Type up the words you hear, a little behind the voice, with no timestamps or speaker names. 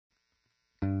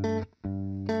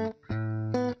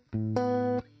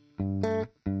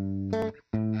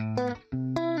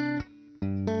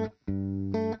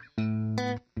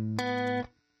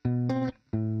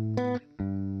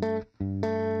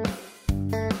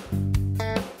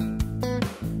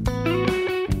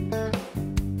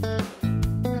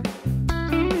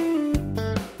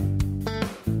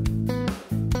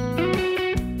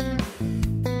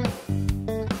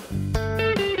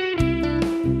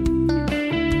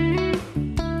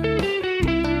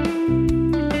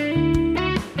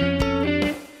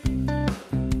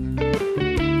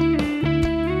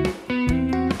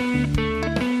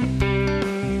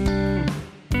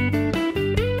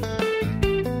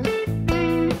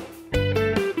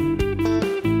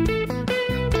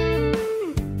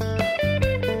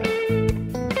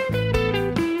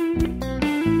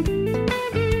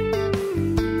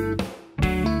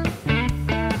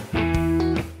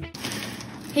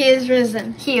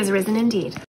risen. He is risen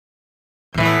indeed.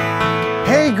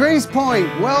 Hey, Grace Point,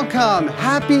 welcome.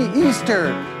 Happy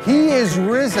Easter. He is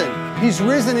risen. He's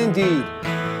risen indeed.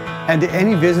 And to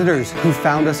any visitors who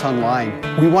found us online,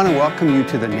 we want to welcome you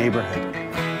to the neighborhood.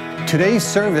 Today's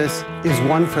service is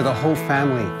one for the whole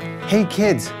family. Hey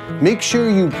kids, make sure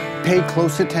you pay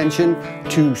close attention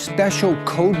to special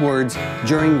code words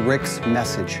during Rick's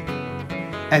message.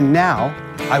 And now,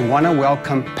 I want to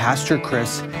welcome Pastor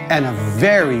Chris and a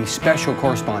very special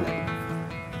correspondent.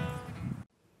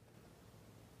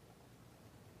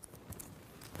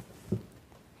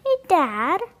 Hey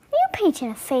Dad, are you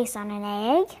painting a face on an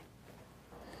egg?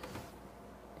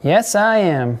 Yes, I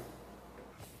am.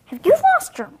 Have you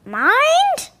lost your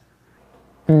mind?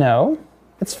 No,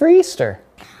 it's for Easter.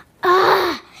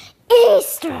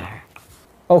 Easter!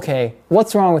 Okay,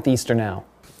 what's wrong with Easter now?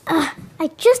 I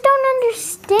just don't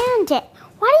understand it.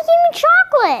 Why do you give me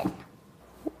chocolate?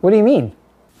 What do you mean?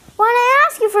 When I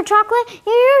ask you for chocolate,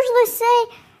 you usually say,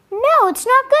 no, it's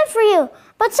not good for you.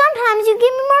 But sometimes you give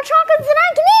me more chocolate than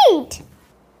I can eat.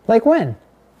 Like when?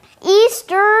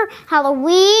 Easter,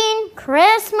 Halloween,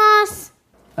 Christmas.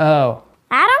 Oh.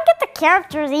 I don't get the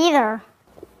characters either.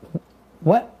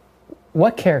 What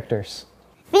characters?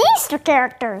 The Easter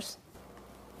characters.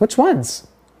 Which ones?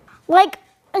 Like,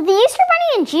 are the Easter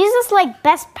Bunny and Jesus like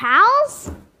best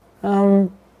pals? No.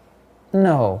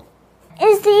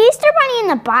 Is the Easter Bunny in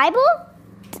the Bible?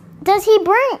 Does he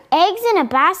bring eggs in a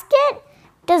basket?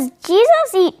 Does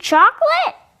Jesus eat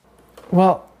chocolate?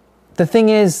 Well, the thing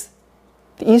is,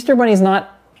 the Easter Bunny's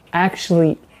not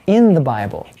actually in the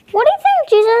Bible. What do you think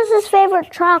Jesus'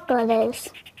 favorite chocolate is?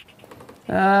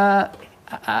 I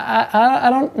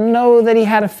don't know that he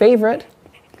had a favorite.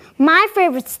 My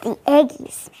favorite's the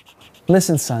Eggies.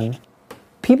 Listen, son.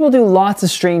 People do lots of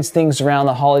strange things around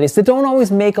the holidays that don't always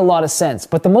make a lot of sense.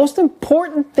 But the most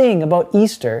important thing about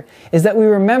Easter is that we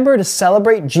remember to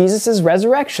celebrate Jesus'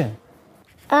 resurrection.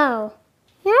 Oh,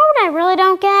 you know what I really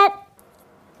don't get?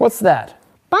 What's that?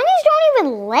 Bunnies don't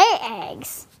even lay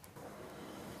eggs.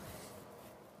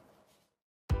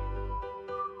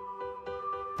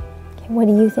 Okay, what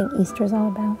do you think Easter's all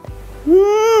about?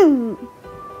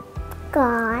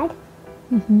 God.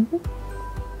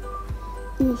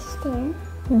 Easter.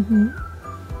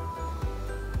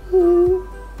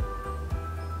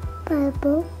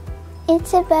 Bible.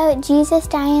 It's about Jesus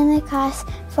dying on the cross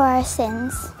for our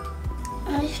sins.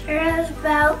 Easter is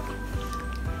about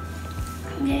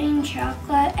getting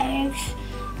chocolate, eggs,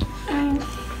 and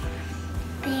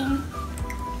being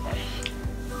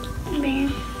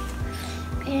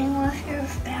with your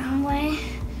family,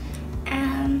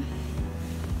 and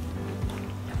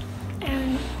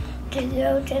to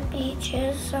go to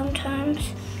beaches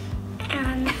sometimes,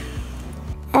 and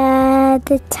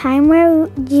The time where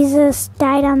Jesus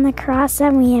died on the cross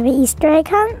and we have Easter egg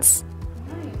hunts.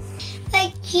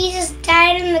 like Jesus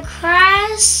died on the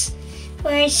cross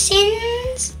for our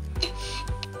sins.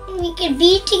 We could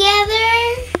be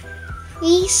together,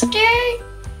 Easter,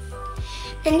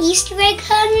 and Easter egg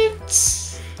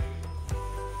hunts.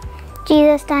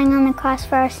 Jesus dying on the cross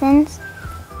for our sins.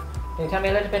 Can you tell me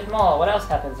a little bit more? What else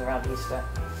happens around Easter?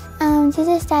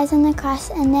 Jesus dies on the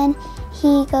cross and then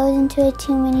he goes into a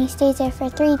tomb and he stays there for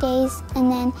 3 days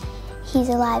and then he's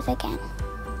alive again.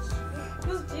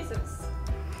 Who's Jesus?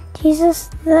 Jesus,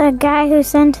 the guy who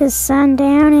sent his son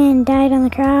down and died on the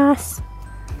cross.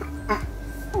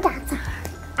 That's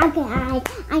okay.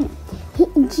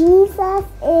 Jesus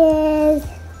is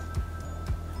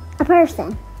a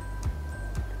person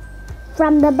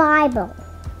from the Bible.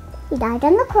 He died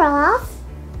on the cross.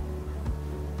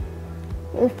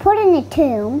 He was put in a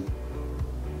tomb.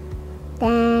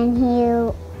 Then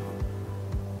he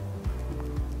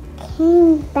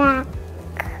came back.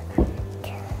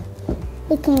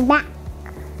 He came back.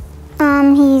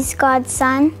 He's God's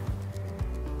son.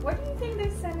 What do you think they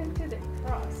sent him to the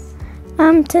cross?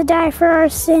 To die for our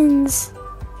sins.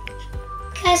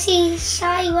 Because he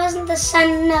saw he wasn't the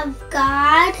Son of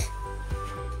God.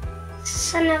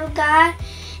 Son of God.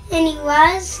 And he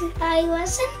was, and thought he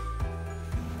wasn't.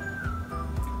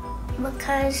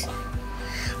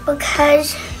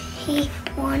 Because he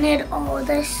wanted all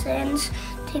the sins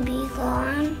to be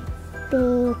gone.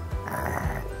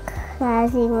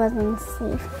 Because he wasn't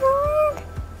safe.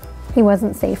 He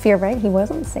wasn't safe. You're right. He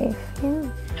wasn't safe. Yeah.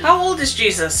 How old is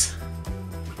Jesus?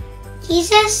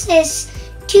 Jesus is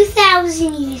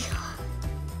 2,000 years old.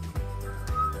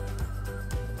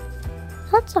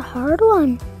 That's a hard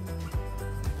one.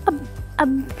 A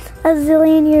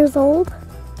zillion years old?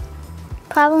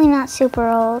 Probably not super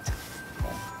old.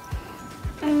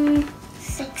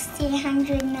 60,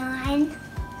 109,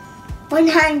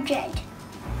 100.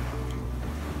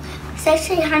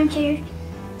 600,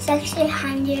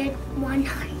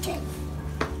 100.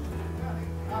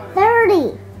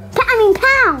 30.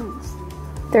 Pounds.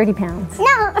 30 pounds.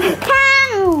 No,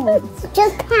 pounds.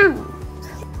 Just pounds.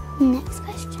 Next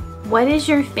question. What is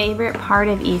your favorite part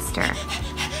of Easter?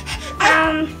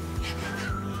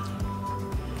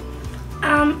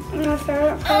 My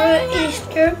favorite part of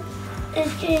Easter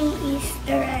is getting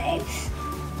Easter eggs.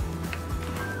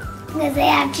 Because they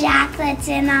have chocolates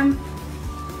in them.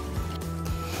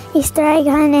 Easter egg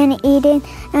hunt and eating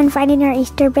and finding our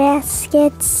Easter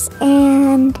baskets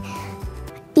and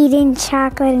eating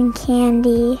chocolate and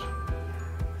candy.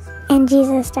 And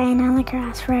Jesus dying on the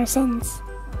cross for our sins.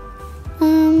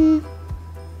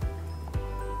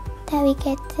 That we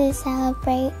get to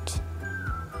celebrate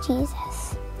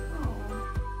Jesus.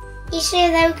 Easter,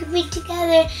 that we could be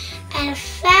together and a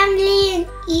family and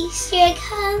Easter egg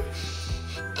hunt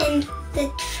and the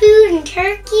food and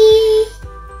turkey.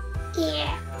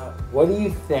 Yeah. What are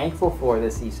you thankful for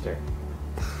this Easter?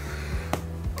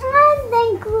 I'm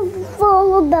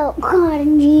thankful about God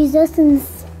and Jesus and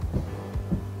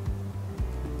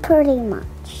pretty much.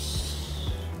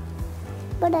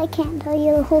 But I can't tell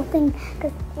you the whole thing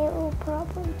because it will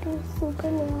probably be super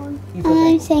long.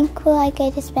 I'm thankful I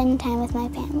get to spend time with my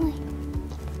family.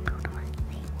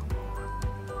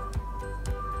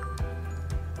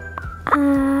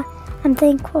 I'm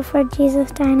thankful for Jesus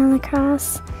dying on the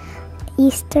cross,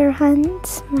 Easter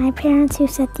hunts, my parents who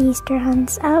set the Easter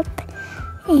hunts up,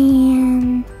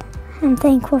 and I'm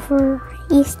thankful for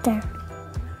Easter.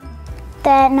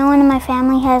 That no one in my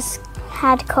family has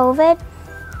had COVID.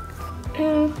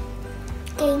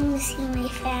 Getting to see my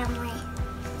family.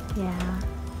 Yeah.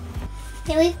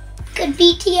 That we could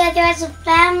be together as a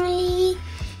family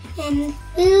and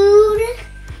food.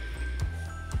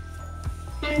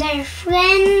 And our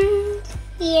friends.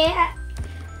 Yeah.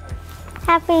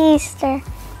 Happy Easter.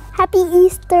 Happy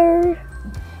Easter.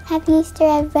 Happy Easter,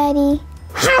 everybody.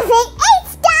 Happy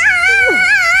Easter!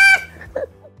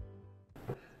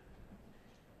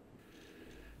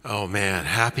 Oh man,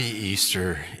 happy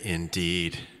Easter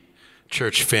indeed.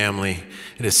 Church family,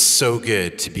 it is so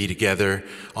good to be together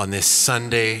on this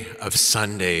Sunday of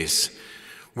Sundays,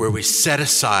 where we set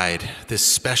aside this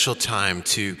special time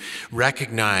to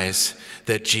recognize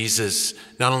that Jesus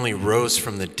not only rose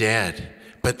from the dead,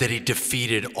 but that he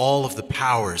defeated all of the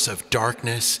powers of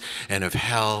darkness and of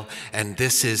hell. And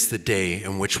this is the day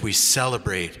in which we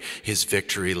celebrate his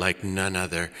victory like none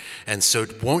other. And so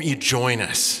won't you join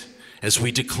us as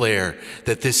we declare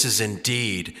that this is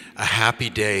indeed a happy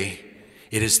day.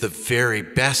 It is the very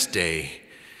best day,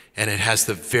 and it has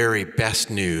the very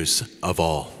best news of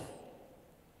all.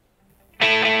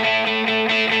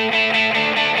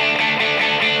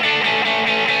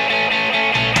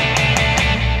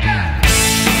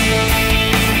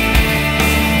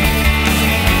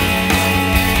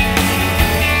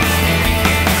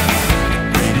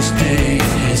 Greatest day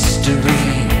in history.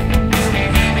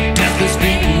 Death has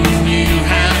beaten, you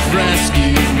have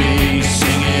rescued me.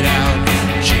 Sing it out,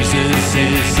 Jesus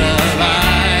is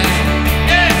alive.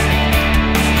 Yeah!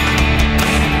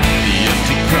 The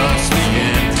empty cross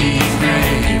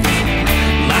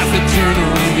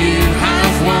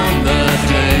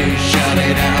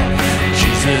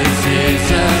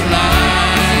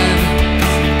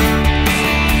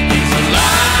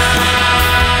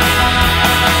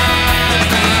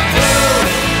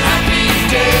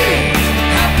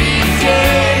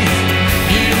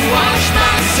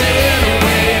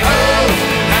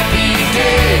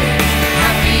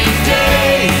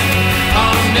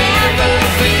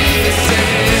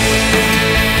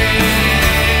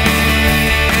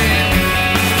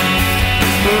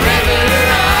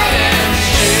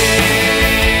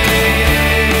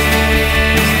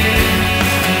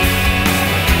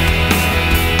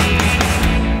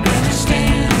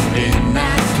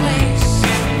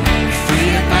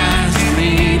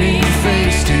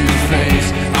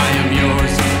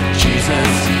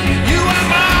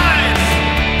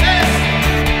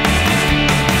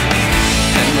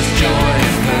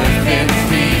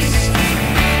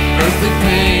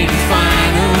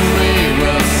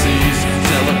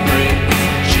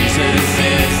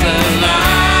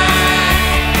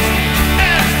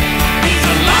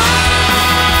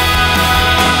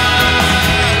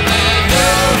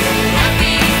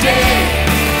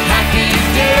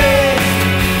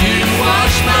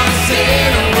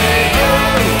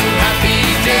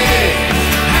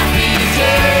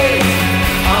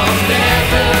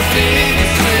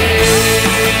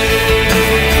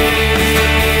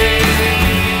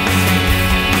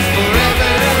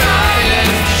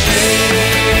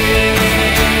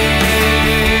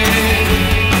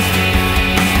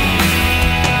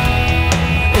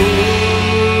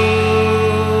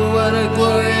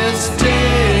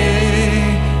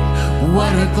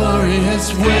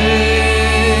glorious way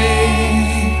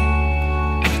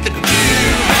that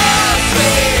you have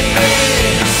made me.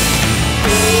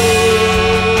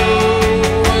 Oh,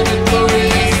 what a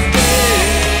glorious day,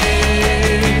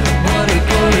 what a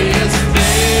glorious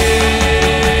day.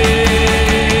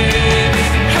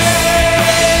 Hey,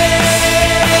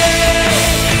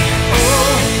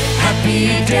 oh, happy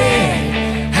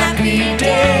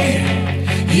day,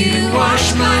 you wash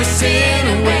my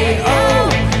sin away. Oh,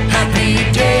 happy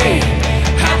day,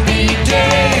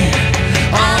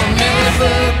 I'll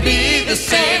never be the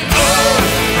same. Oh,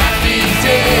 happy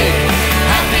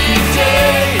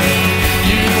day,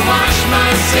 you wash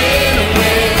my sin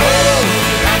away. Oh,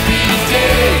 happy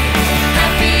day,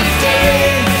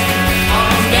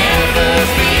 I'll never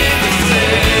be the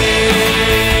same.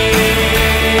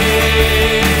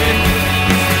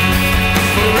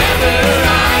 Forever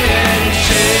I am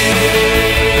changed.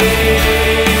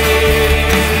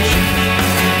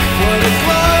 What a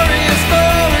glorious,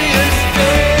 glorious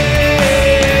day.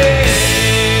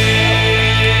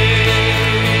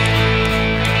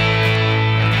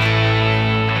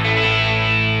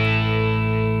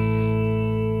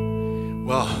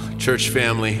 Well, church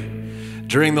family,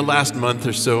 during the last month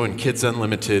or so in Kids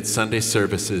Unlimited Sunday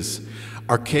services,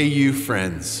 our KU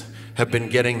friends have been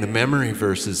getting the memory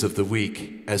verses of the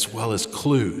week as well as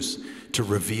clues to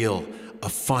reveal a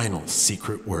final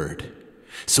secret word.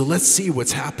 So let's see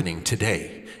what's happening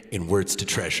today in Words to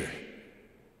Treasure.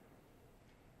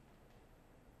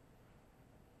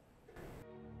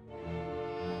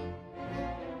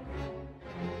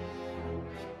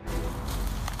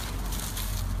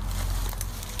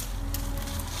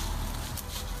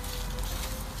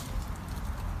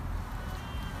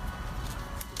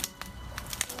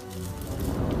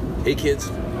 Hey kids,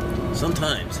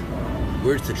 sometimes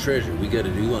words to treasure we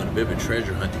gotta do on a bit of a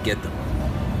treasure hunt to get them.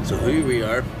 So here we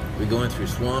are, we're going through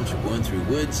swamps, we're going through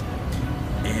woods,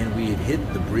 and we had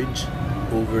hit the bridge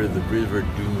over the river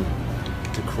Doon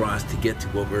to cross to get to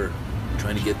what we're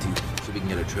trying to get to so we can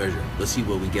get our treasure. Let's see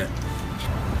what we get.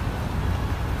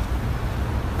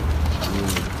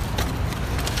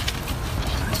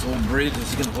 This old bridge,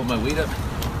 is gonna hold my weight up?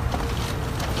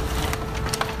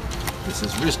 This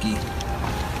is risky.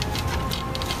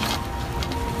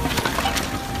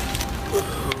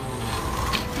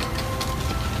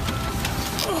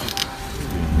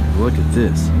 Look at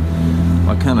this.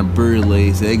 What kind of bird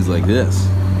lays eggs like this?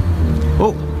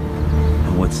 Oh,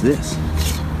 and what's this?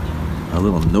 A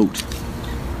little note.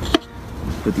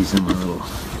 Put these in my little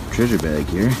treasure bag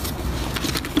here.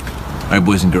 All right,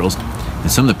 boys and girls. In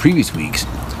some of the previous weeks,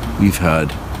 we've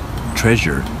had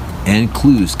treasure and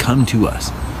clues come to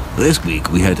us. This week,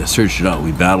 we had to search it out.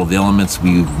 We battled the elements.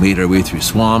 We made our way through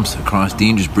swamps, across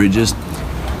dangerous bridges.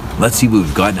 Let's see what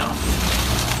we've got now.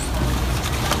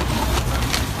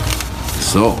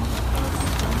 So,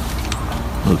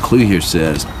 a little clue here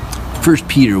says, 1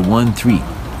 Peter 1:3,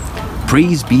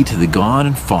 praise be to the God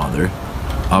and Father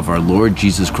of our Lord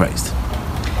Jesus Christ.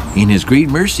 In his great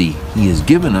mercy, he has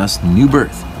given us new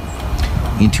birth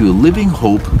into a living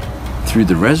hope through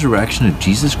the resurrection of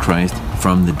Jesus Christ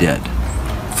from the dead.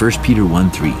 1 Peter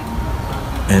 1:3.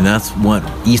 And that's what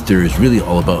Easter is really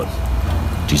all about.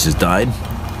 Jesus died,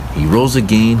 he rose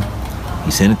again,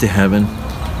 he sent it to heaven,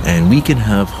 and we can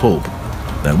have hope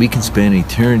that we can spend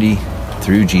eternity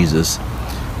through Jesus,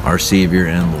 our Savior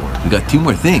and Lord. We got two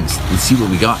more things. Let's see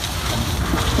what we got.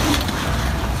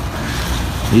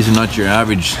 These are not your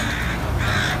average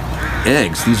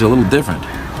eggs. These are a little different.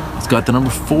 It's got the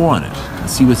number 4 on it.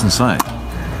 Let's see what's inside.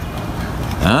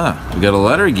 Ah, we got a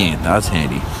letter again. That's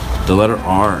handy. The letter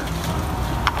R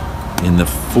in the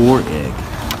 4 egg.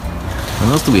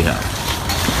 What else do we have?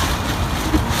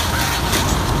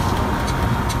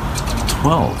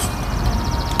 12.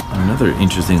 Another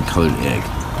interesting colored egg.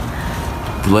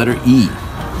 The letter E.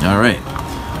 All right.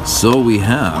 So we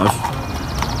have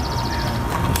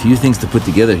a few things to put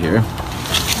together here.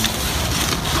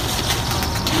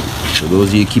 For those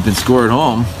of you keeping score at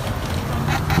home,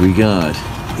 we got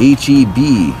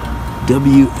HEBWS.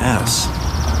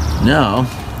 Now,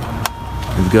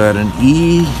 we've got an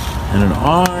E and an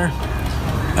R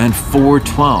and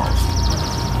 412.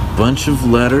 Bunch of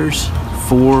letters,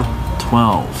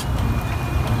 412.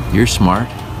 You're smart.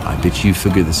 I bet you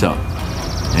figured this out.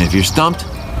 And if you're stumped,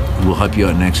 we'll help you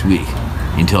out next week.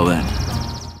 Until then.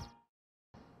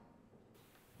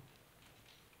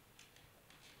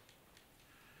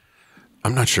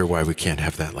 I'm not sure why we can't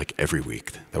have that like every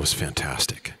week. That was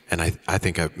fantastic. And I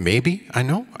think I'm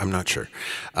not sure.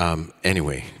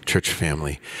 Anyway, church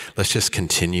family, let's just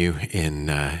continue in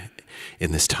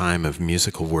in this time of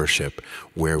musical worship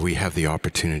where we have the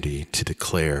opportunity to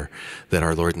declare that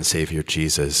our Lord and Savior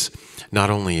Jesus, not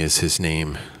only is his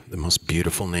name the most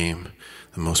beautiful name,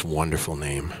 the most wonderful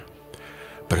name,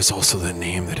 but it's also the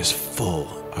name that is full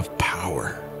of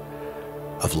power,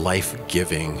 of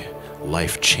life-giving,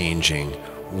 life-changing,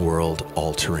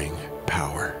 world-altering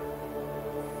power.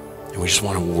 And we just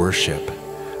want to worship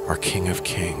our King of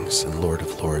Kings and Lord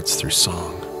of Lords through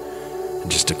song and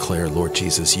just declare, Lord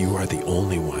Jesus, you are the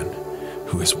only one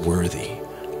who is worthy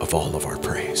of all of our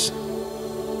praise.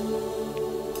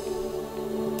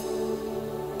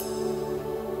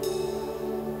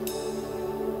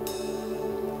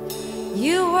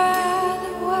 You were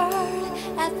the Word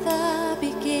at the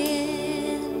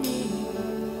beginning,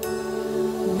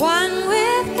 one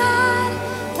with God,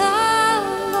 the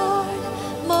Lord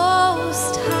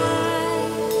Most High.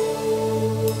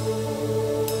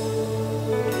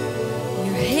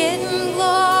 Your hidden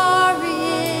glory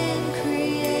in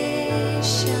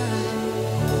creation,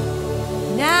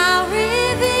 now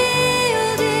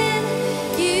revealed in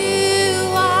you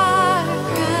are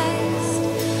Christ.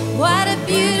 What a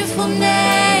beautiful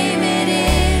name it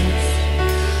is.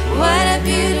 What a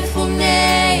beautiful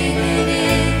name it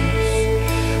is.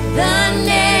 The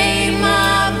name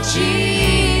of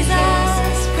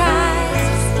Jesus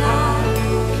Christ our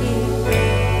King.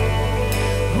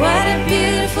 What a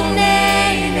beautiful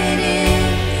name it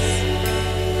is.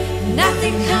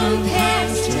 Nothing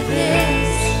compares to this.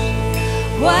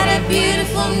 What a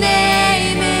beautiful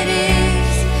name it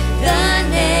is. The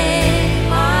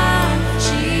name of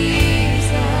Jesus.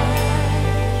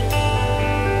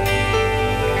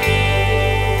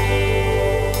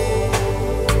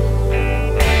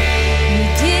 You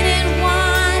didn't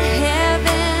want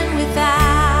heaven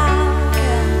without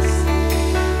us,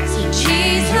 so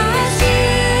Jesus, you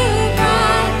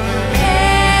brought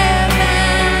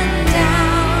heaven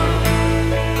down.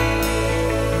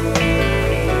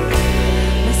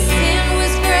 My sin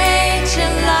was great,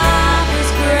 your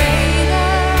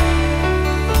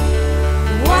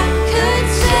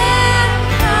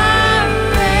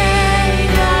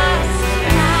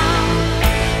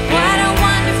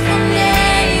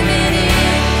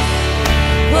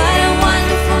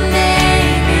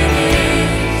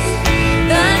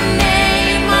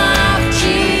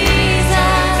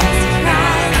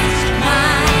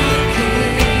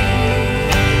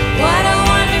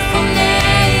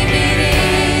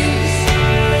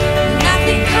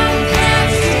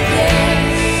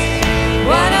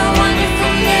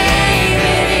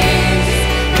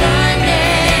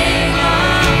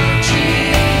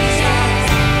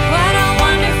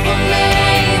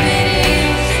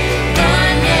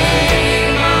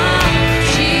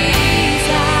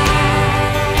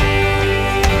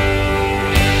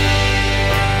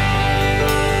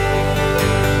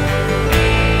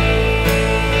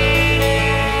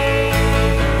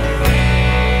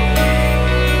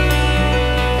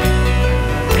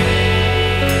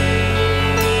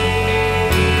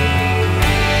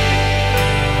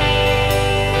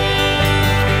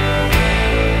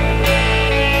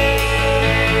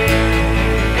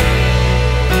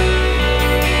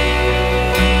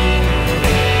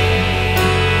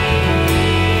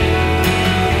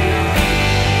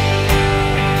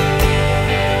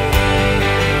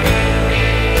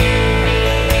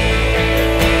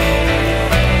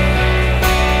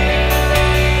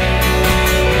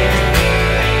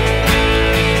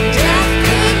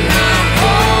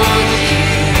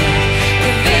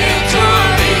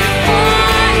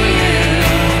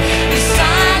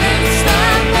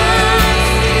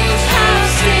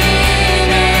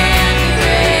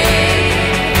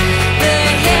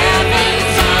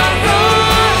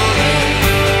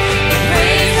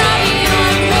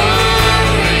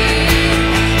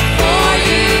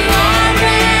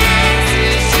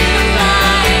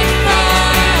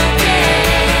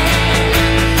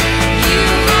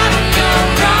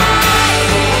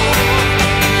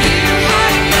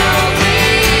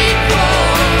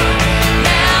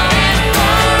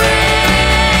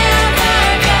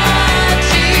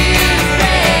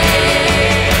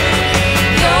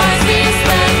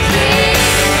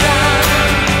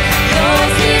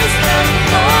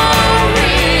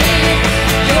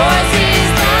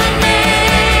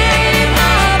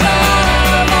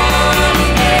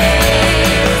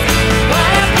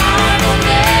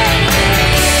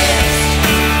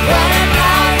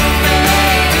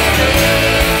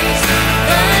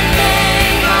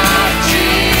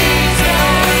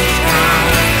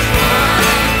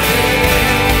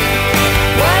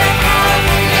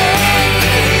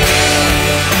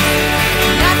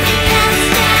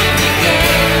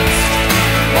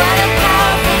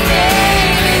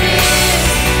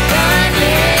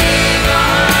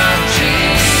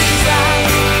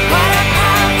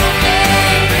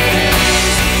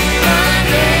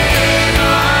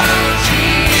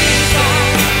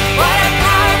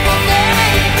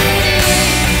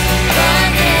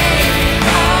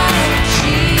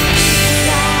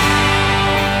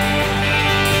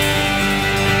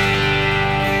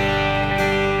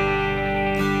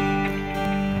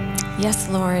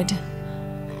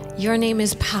Your name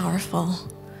is powerful.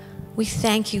 We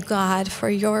thank you, God, for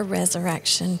your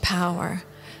resurrection power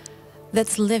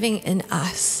that's living in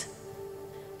us,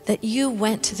 that you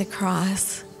went to the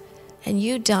cross and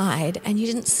you died and you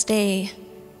didn't stay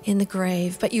in the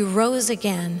grave, but you rose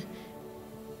again.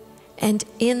 And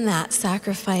in that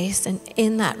sacrifice and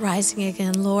in that rising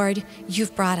again, Lord,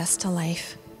 you've brought us to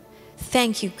life.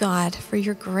 Thank you, God, for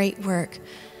your great work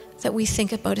that we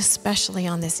think about, especially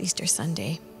on this Easter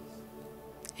Sunday.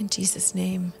 In Jesus'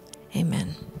 name,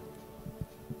 amen.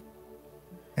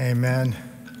 Amen.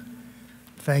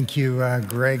 Thank you,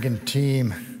 Greg and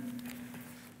team.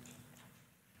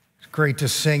 It's great to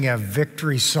sing a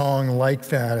victory song like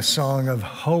that, a song of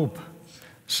hope,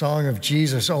 a song of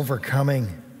Jesus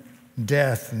overcoming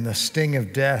death and the sting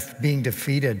of death, being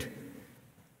defeated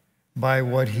by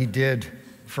what he did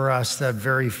for us that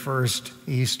very first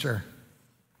Easter.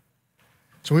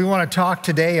 So we want to talk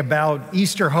today about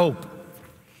Easter hope.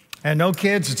 And no,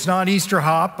 kids, it's not Easter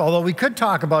hop, although we could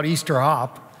talk about Easter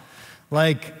hop.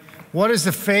 Like, what is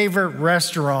the favorite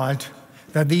restaurant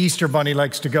that the Easter Bunny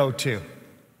likes to go to?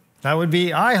 That would be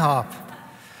IHOP.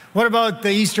 What about the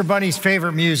Easter Bunny's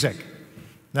favorite music?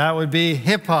 That would be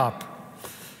hip hop.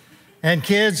 And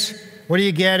kids, what do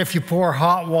you get if you pour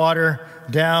hot water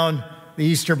down the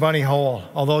Easter Bunny hole?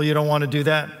 Although you don't want to do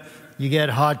that, you get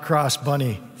hot cross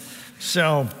bunny.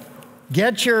 So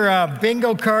get your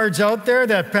bingo cards out there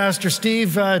that Pastor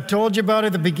Steve told you about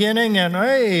at the beginning. And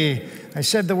hey, I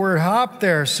said the word hop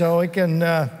there, so I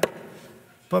can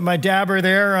put my dabber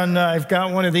there. And I've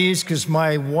got one of these because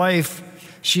my wife,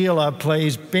 Sheila,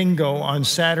 plays bingo on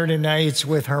Saturday nights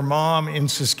with her mom in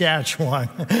Saskatchewan,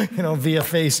 via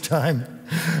FaceTime.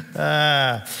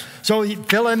 So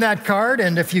fill in that card,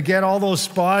 and if you get all those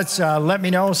spots, let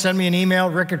me know. Send me an email,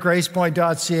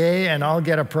 rick@gracepoint.ca, and I'll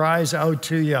get a prize out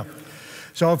to you.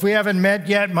 So if we haven't met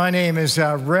yet, my name is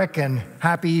Rick, and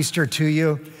happy Easter to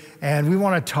you. And we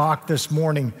want to talk this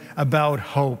morning about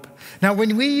hope. Now,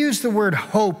 when we use the word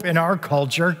hope in our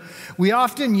culture, we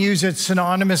often use it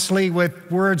synonymously with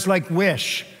words like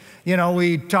wish.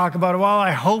 We talk about, well,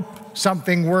 I hope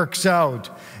something works out.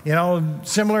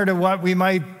 Similar to what we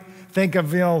might think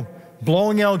of,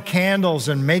 blowing out candles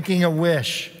and making a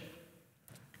wish.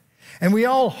 And we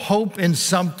all hope in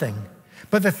something.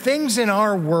 But the things in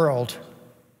our world,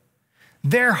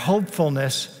 their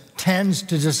hopefulness tends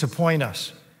to disappoint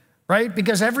us. Right?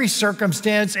 Because every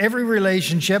circumstance, every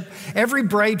relationship, every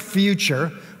bright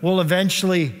future will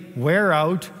eventually wear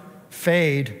out,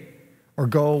 fade, or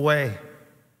go away.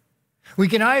 We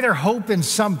can either hope in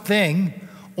something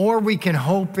or we can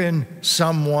hope in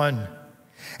someone.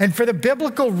 And for the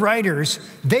biblical writers,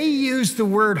 they used the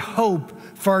word hope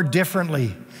far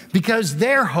differently because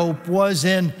their hope was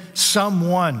in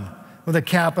someone with a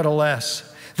capital S.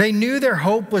 They knew their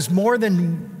hope was more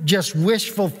than just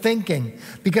wishful thinking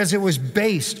because it was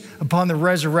based upon the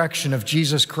resurrection of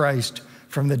Jesus Christ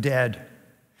from the dead.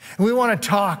 And we want to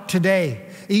talk today,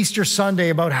 Easter Sunday,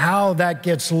 about how that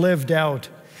gets lived out.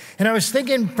 And I was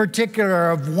thinking in particular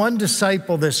of one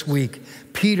disciple this week,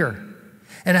 Peter,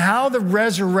 and how the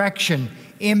resurrection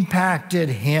impacted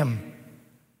him.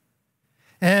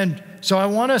 And so I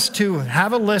want us to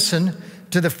have a listen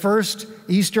to the first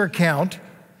Easter account.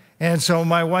 And so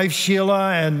my wife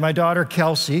Sheila and my daughter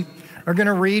Kelsey are going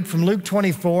to read from Luke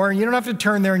 24. And you don't have to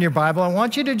turn there in your Bible. I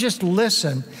want you to just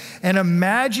listen and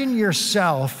imagine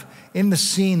yourself in the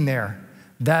scene there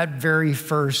that very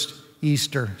first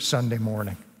Easter Sunday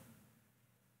morning.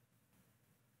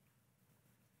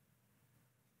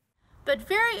 But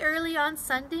very early on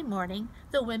Sunday morning,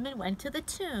 the women went to the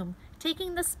tomb,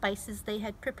 taking the spices they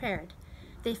had prepared.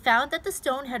 They found that the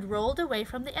stone had rolled away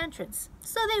from the entrance,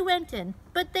 so they went in,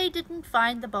 but they didn't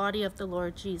find the body of the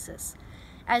Lord Jesus.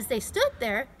 As they stood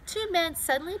there, two men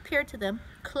suddenly appeared to them,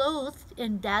 clothed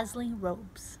in dazzling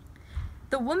robes.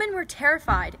 The women were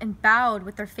terrified and bowed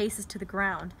with their faces to the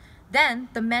ground. Then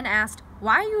the men asked,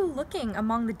 "Why are you looking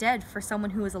among the dead for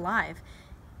someone who is alive?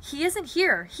 He isn't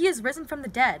here. He is risen from the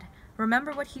dead.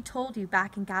 Remember what he told you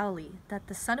back in Galilee, that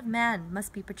the Son of Man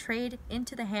must be betrayed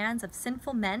into the hands of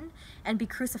sinful men and be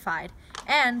crucified,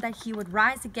 and that he would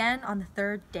rise again on the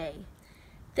third day."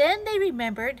 Then they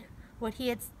remembered that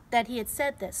he had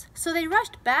said this. So they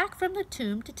rushed back from the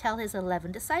tomb to tell his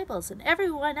 11 disciples and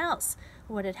everyone else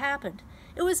what had happened.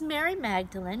 It was Mary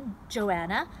Magdalene,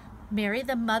 Joanna, Mary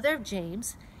the mother of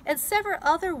James, and several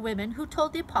other women who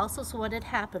told the apostles what had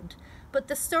happened. But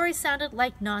the story sounded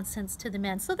like nonsense to the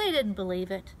men, so they didn't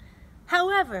believe it.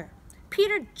 However,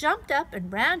 Peter jumped up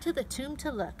and ran to the tomb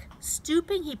to look.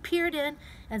 Stooping, he peered in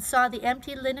and saw the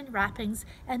empty linen wrappings,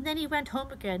 and then he went home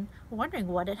again, wondering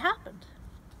what had happened.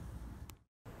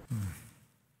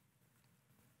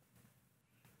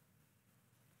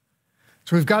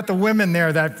 So we've got the women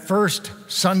there that first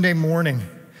Sunday morning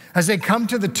as they come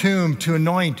to the tomb to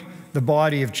anoint the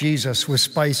body of Jesus with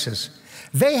spices.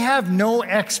 They have no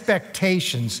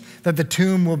expectations that the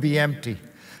tomb will be empty.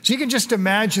 So you can just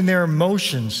imagine their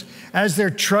emotions as they're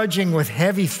trudging with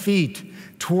heavy feet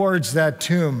towards that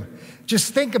tomb.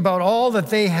 Just think about all that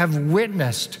they have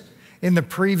witnessed in the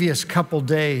previous couple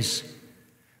days.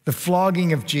 The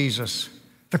flogging of Jesus,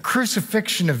 the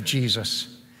crucifixion of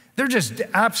Jesus. They're just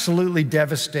absolutely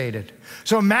devastated.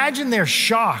 So imagine their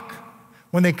shock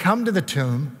when they come to the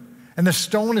tomb and the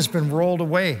stone has been rolled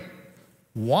away.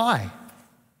 Why?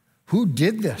 Who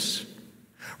did this?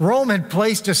 Rome had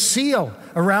placed a seal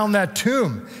around that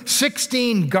tomb.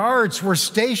 16 guards were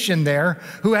stationed there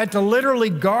who had to literally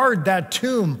guard that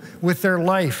tomb with their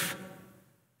life.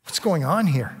 What's going on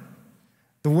here?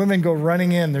 The women go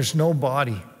running in. There's no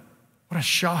body. What a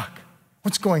shock.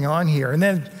 What's going on here? And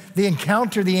then they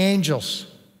encounter the angels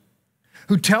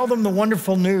who tell them the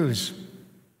wonderful news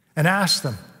and ask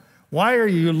them, why are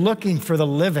you looking for the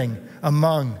living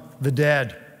among the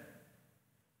dead?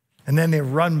 And then they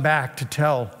run back to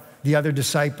tell the other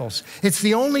disciples. It's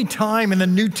the only time in the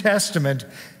New Testament,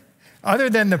 other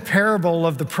than the parable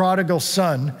of the prodigal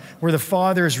son, where the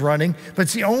father is running, but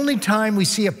it's the only time we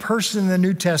see a person in the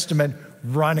New Testament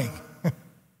running.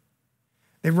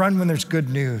 They run when there's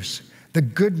good news. The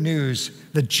good news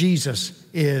that Jesus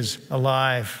is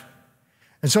alive.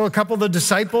 And so a couple of the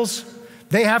disciples,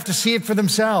 they have to see it for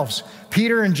themselves.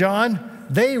 Peter and John,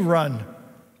 they run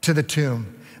to the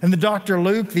tomb. And the Dr.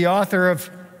 Luke, the author of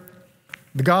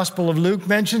the Gospel of Luke,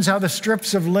 mentions how the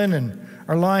strips of linen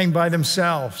are lying by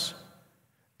themselves.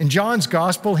 In John's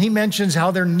Gospel, he mentions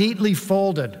how they're neatly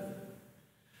folded.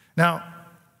 Now,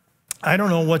 I don't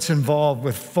know what's involved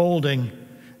with folding,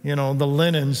 the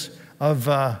linens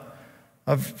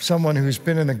of someone who's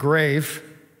been in the grave.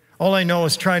 All I know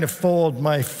is trying to fold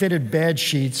my fitted bed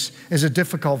sheets is a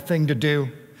difficult thing to do.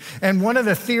 And one of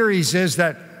the theories is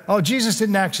that, Jesus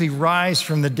didn't actually rise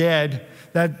from the dead,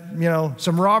 that,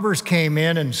 some robbers came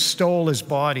in and stole his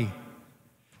body.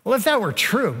 Well, if that were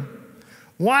true,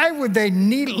 why would they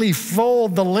neatly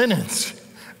fold the linens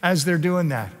as they're doing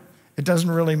that? It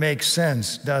doesn't really make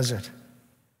sense, does it?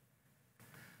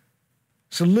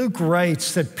 So Luke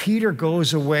writes that Peter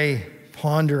goes away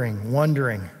pondering,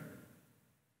 wondering.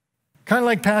 Kind of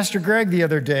like Pastor Greg the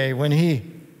other day when he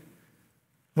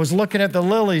was looking at the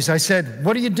lilies. I said,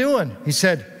 what are you doing? He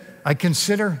said, I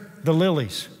consider the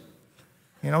lilies.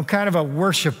 Kind of a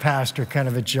worship pastor kind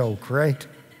of a joke, right?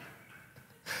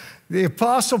 The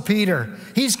Apostle Peter,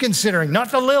 he's considering,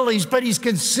 not the lilies, but he's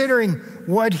considering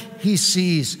what he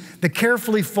sees, the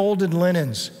carefully folded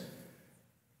linens,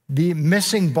 the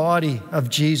missing body of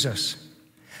Jesus.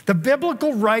 The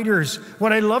biblical writers,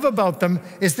 what I love about them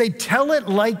is they tell it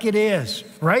like it is,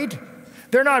 right?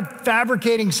 They're not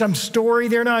fabricating some story.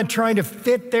 They're not trying to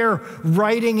fit their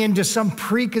writing into some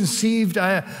preconceived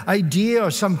idea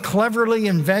or some cleverly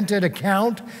invented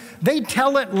account. They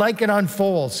tell it like it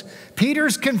unfolds.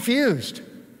 Peter's confused.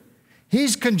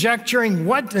 He's conjecturing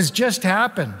what has just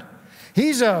happened.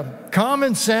 He's a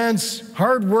common sense,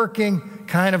 hardworking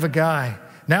kind of a guy.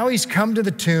 Now he's come to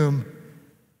the tomb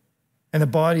and the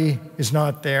body is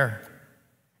not there.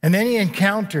 And then he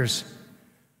encounters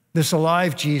this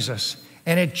alive Jesus,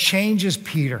 and it changes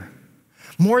Peter.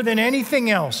 More than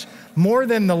anything else, more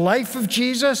than the life of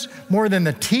Jesus, more than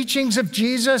the teachings of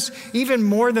Jesus, even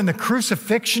more than the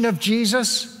crucifixion of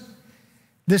Jesus,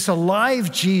 this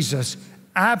alive Jesus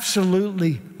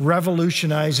absolutely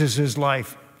revolutionizes his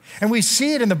life. And we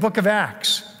see it in the book of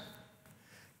Acts.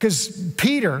 Because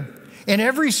Peter, in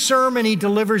every sermon he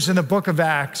delivers in the book of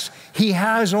Acts, he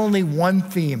has only one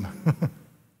theme.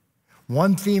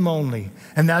 One theme only,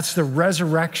 and that's the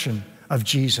resurrection of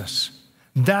Jesus.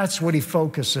 That's what he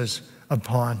focuses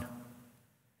upon.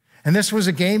 And this was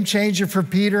a game changer for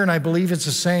Peter, and I believe it's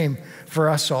the same for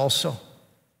us also.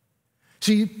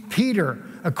 See, Peter,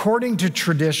 according to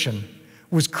tradition,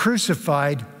 was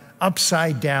crucified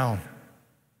upside down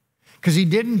because he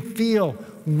didn't feel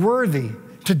worthy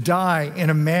to die in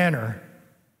a manner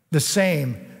the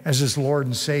same as his Lord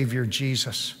and Savior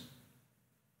Jesus.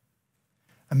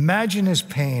 Imagine his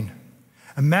pain.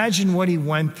 Imagine what he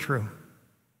went through.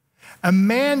 A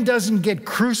man doesn't get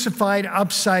crucified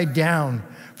upside down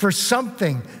for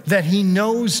something that he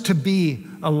knows to be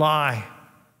a lie,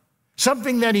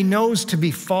 something that he knows to be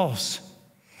false.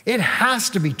 It has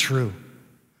to be true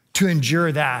to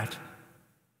endure that,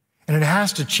 and it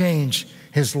has to change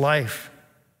his life.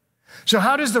 So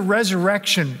how does the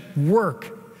resurrection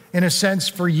work, in a sense,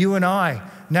 for you and I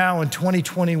now in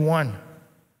 2021?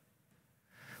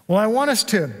 Well, I want us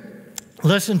to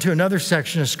listen to another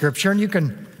section of Scripture, and you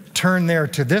can turn there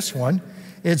to this one.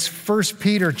 It's 1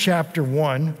 Peter chapter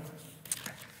 1.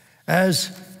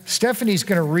 As Stephanie's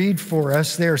going to read for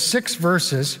us, there are 6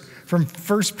 verses from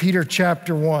 1 Peter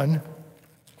chapter 1.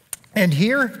 And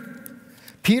here,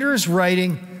 Peter is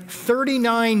writing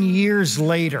 39 years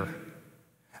later,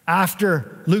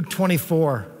 after Luke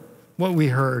 24, what we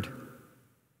heard.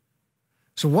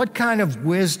 So what kind of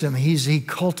wisdom has he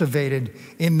cultivated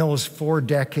in those 4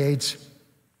 decades?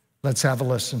 Let's have a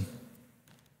listen.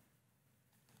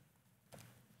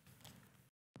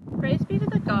 Praise be to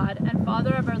the God and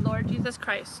Father of our Lord Jesus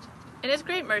Christ. In his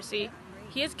great mercy,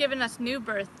 he has given us new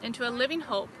birth into a living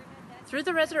hope through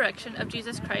the resurrection of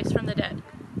Jesus Christ from the dead,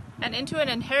 and into an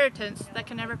inheritance that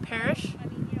can never perish,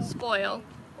 spoil,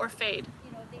 or fade.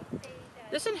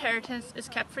 This inheritance is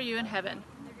kept for you in heaven,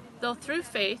 who through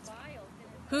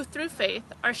faith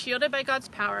are shielded by God's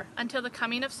power until the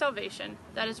coming of salvation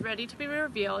that is ready to be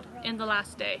revealed in the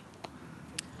last day.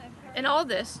 In all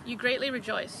this you greatly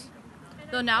rejoice,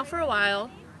 though now for a while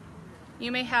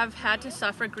you may have had to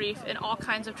suffer grief in all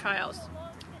kinds of trials.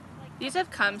 These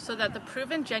have come so that the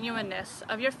proven genuineness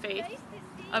of your faith,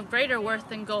 of greater worth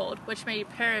than gold, which may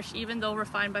perish even though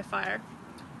refined by fire,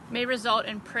 may result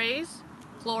in praise,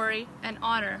 glory, and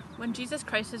honor when Jesus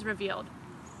Christ is revealed.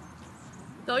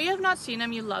 Though you have not seen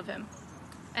him, you love him.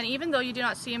 And even though you do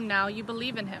not see him now, you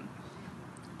believe in him,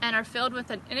 and are filled with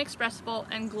an inexpressible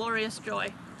and glorious joy.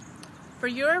 For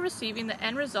you are receiving the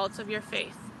end results of your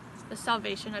faith, the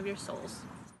salvation of your souls.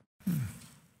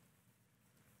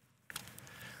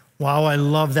 Wow, I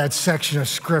love that section of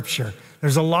Scripture.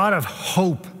 There's a lot of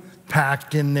hope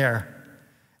packed in there.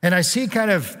 And I see kind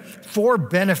of 4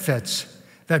 benefits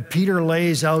that Peter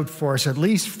lays out for us, at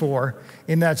least 4,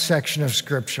 in that section of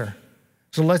Scripture.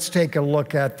 So let's take a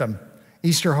look at them.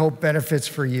 Easter hope benefits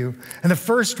for you. And the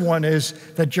first one is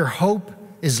that your hope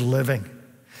is living.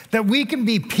 That we can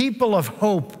be people of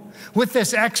hope with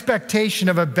this expectation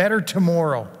of a better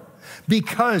tomorrow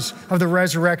because of the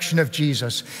resurrection of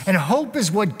Jesus. And hope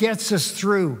is what gets us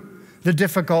through the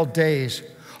difficult days.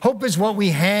 Hope is what we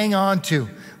hang on to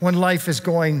when life is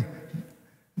going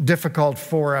difficult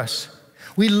for us.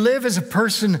 We live as a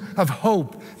person of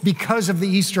hope because of the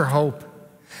Easter hope.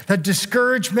 That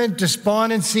discouragement,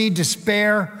 despondency,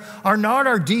 despair are not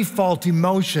our default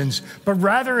emotions, but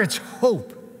rather it's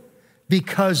hope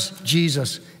because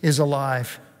Jesus is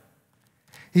alive.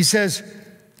 He says,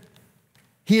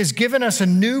 he has given us a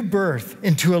new birth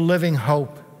into a living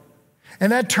hope.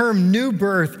 And that term new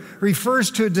birth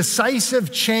refers to a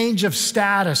decisive change of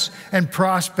status and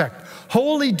prospect,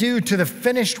 wholly due to the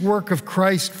finished work of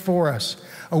Christ for us,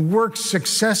 a work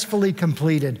successfully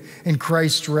completed in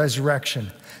Christ's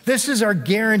resurrection. This is our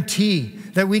guarantee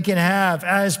that we can have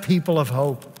as people of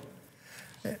hope.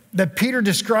 That Peter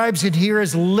describes it here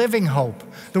as living hope.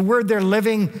 The word there,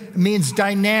 living, means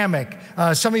dynamic.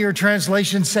 Some of your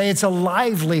translations say it's a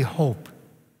lively hope.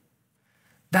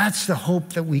 That's the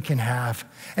hope that we can have.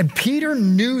 And Peter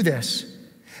knew this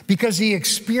because he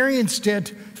experienced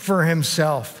it for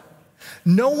himself.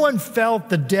 No one felt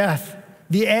the death,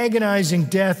 the agonizing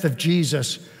death of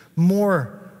Jesus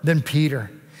more than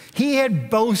Peter. He had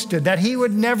boasted that he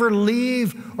would never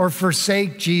leave or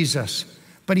forsake Jesus,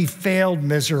 but he failed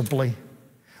miserably.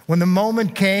 When the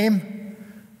moment came,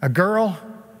 a girl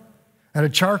at a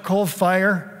charcoal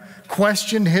fire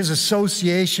questioned his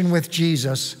association with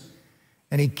Jesus,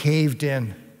 and he caved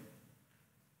in.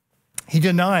 He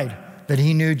denied that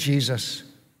he knew Jesus.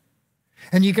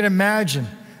 And you can imagine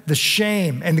the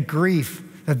shame and the grief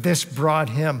that this brought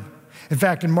him. In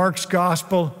fact, in Mark's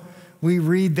gospel, we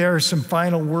read there some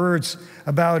final words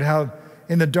about how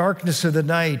in the darkness of the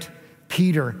night,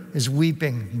 Peter is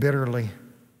weeping bitterly.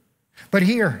 But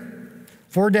here,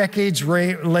 4 decades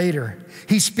later,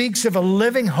 he speaks of a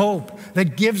living hope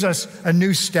that gives us a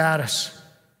new status.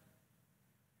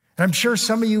 And I'm sure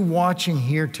some of you watching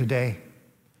here today,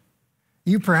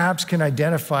 you perhaps can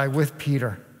identify with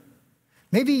Peter.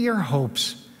 Maybe your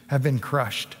hopes have been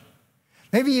crushed.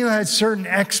 Maybe you had certain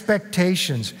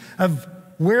expectations of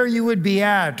where you would be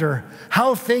at or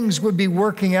how things would be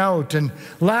working out. And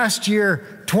last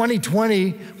year,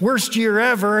 2020, worst year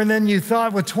ever, and then you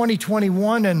thought with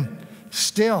 2021 and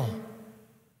still.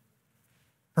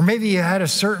 Or maybe you had a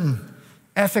certain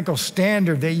ethical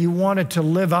standard that you wanted to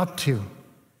live up to,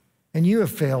 and you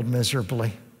have failed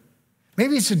miserably.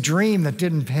 Maybe it's a dream that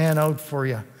didn't pan out for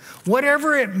you.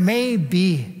 Whatever it may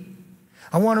be,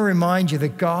 I want to remind you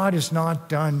that God is not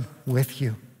done with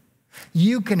you.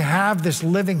 You can have this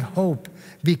living hope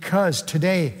because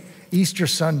today, Easter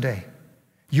Sunday,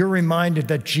 you're reminded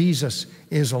that Jesus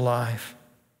is alive.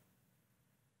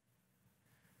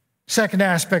 Second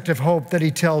aspect of hope that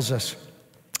he tells us.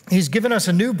 He's given us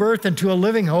a new birth into a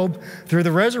living hope through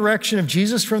the resurrection of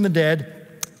Jesus from the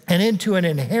dead and into an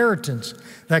inheritance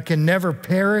that can never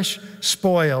perish,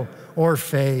 spoil, or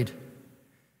fade.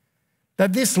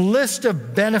 That this list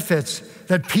of benefits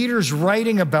that Peter's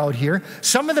writing about here,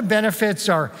 some of the benefits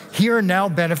are here and now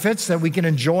benefits that we can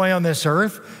enjoy on this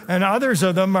earth, and others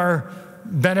of them are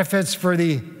benefits for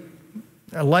the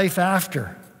life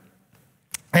after.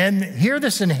 And here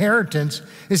this inheritance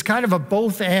is kind of a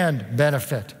both and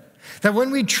benefit. That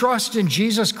when we trust in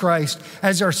Jesus Christ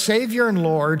as our Savior and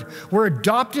Lord, we're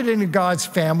adopted into God's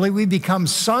family, we become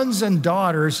sons and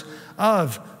daughters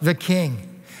of the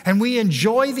King. And we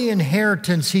enjoy the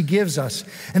inheritance he gives us.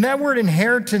 And that word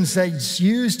inheritance that's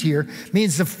used here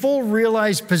means the full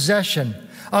realized possession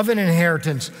of an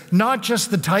inheritance, not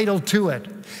just the title to it.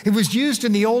 It was used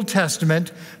in the Old Testament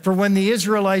for when the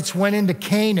Israelites went into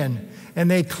Canaan and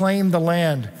they claimed the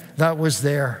land that was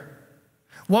there.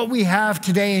 What we have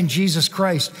today in Jesus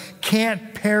Christ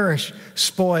can't perish,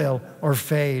 spoil, or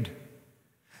fade.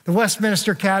 The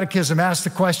Westminster Catechism asks the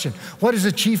question, what is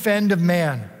the chief end of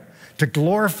man? To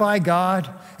glorify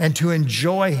God and to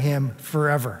enjoy him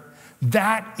forever.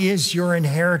 That is your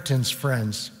inheritance,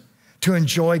 friends, to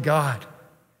enjoy God.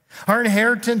 Our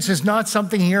inheritance is not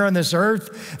something here on this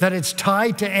earth that it's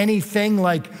tied to anything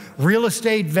like real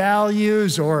estate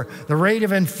values or the rate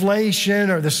of inflation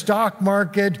or the stock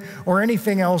market or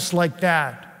anything else like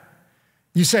that.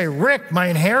 You say, Rick, my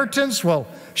inheritance? Well,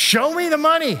 show me the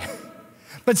money.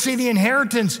 But see, the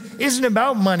inheritance isn't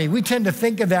about money. We tend to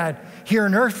think of that here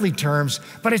in earthly terms,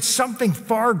 but it's something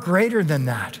far greater than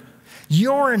that.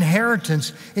 Your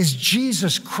inheritance is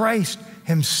Jesus Christ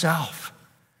himself.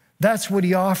 That's what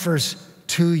he offers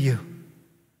to you.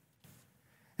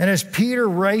 And as Peter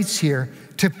writes here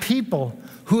to people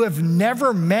who have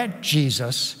never met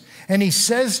Jesus, and he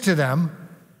says to them,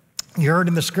 you heard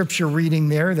in the scripture reading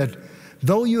there that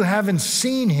though you haven't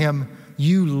seen him,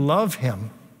 you love him.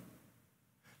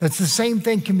 That's the same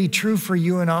thing can be true for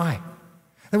you and I.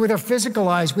 That with our physical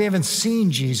eyes, we haven't seen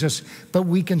Jesus, but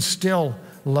we can still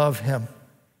love him.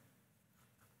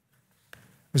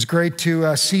 It was great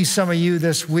to see some of you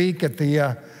this week at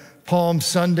the Palm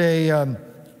Sunday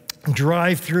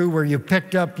drive-through where you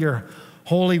picked up your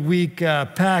Holy Week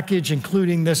package,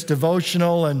 including this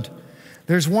devotional. And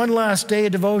there's one last day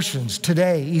of devotions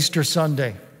today, Easter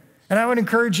Sunday. And I would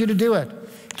encourage you to do it.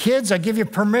 Kids, I give you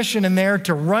permission in there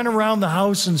to run around the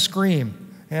house and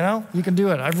scream. You know, you can do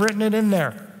it. I've written it in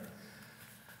there.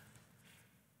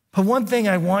 But one thing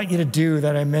I want you to do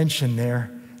that I mentioned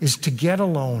there is to get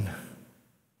alone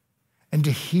and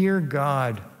to hear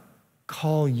God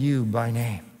call you by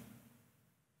name.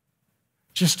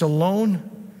 Just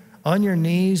alone, on your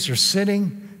knees, or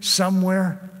sitting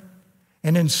somewhere,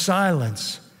 and in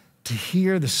silence, to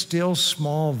hear the still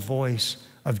small voice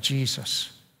of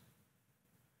Jesus.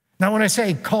 Now, when I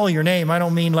say call your name, I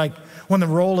don't mean like when the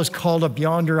roll is called up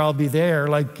yonder, I'll be there.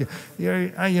 Like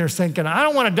you're thinking, I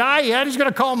don't want to die yet. He's going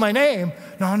to call my name.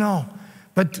 No.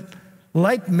 But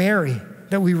like Mary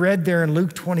that we read there in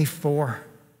Luke 24,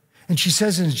 and she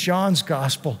says in John's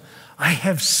gospel, I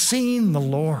have seen the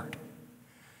Lord.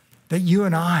 That you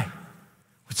and I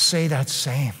would say that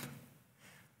same.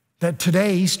 That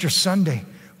today, Easter Sunday,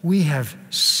 we have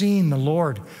seen the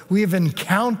Lord. We have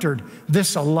encountered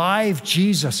this alive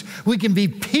Jesus. We can be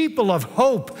people of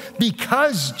hope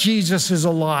because Jesus is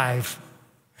alive.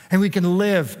 And we can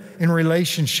live in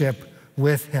relationship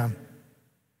with him.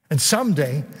 And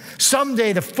someday,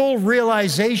 the full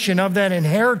realization of that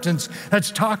inheritance that's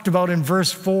talked about in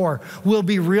verse 4 will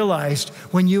be realized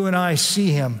when you and I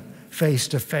see him face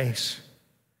to face.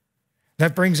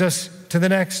 That brings us to the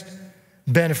next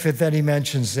benefit that he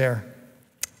mentions there.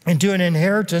 And to an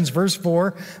inheritance, verse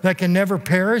 4, that can never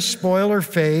perish, spoil, or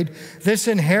fade. This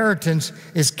inheritance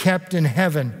is kept in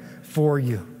heaven for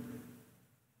you.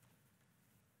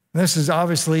 This is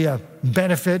obviously a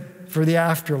benefit for the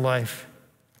afterlife.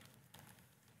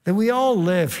 That we all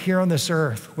live here on this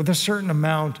earth with a certain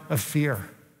amount of fear.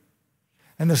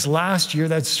 And this last year,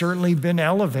 that's certainly been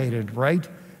elevated, right?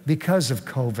 Because of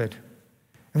COVID.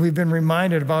 And we've been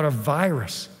reminded about a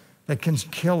virus that can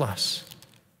kill us.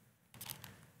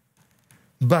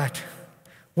 But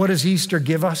what does Easter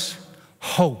give us?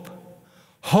 Hope.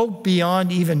 Hope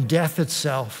beyond even death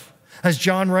itself. As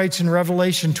John writes in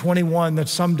Revelation 21, that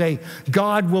someday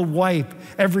God will wipe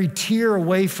every tear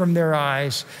away from their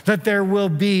eyes, that there will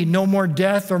be no more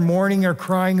death or mourning or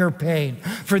crying or pain,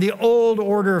 for the old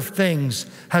order of things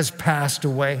has passed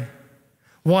away.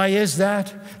 Why is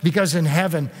that? Because in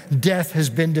heaven, death has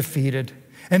been defeated,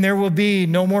 and there will be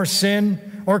no more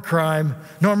sin or crime,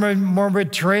 no more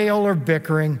betrayal or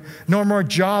bickering, no more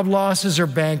job losses or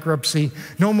bankruptcy,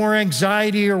 no more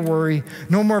anxiety or worry,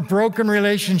 no more broken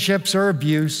relationships or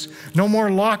abuse, no more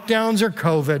lockdowns or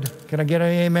COVID. Can I get an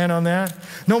amen on that?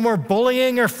 No more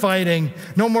bullying or fighting,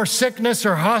 no more sickness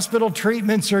or hospital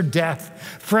treatments or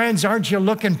death. Friends, aren't you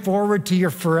looking forward to your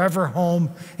forever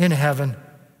home in heaven?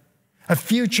 A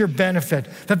future benefit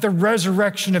that the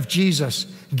resurrection of Jesus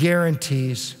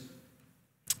guarantees.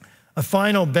 A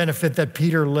final benefit that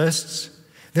Peter lists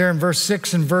there in verse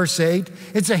 6 and verse 8,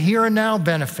 it's a here and now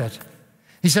benefit.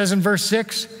 He says in verse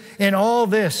 6, in all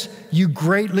this you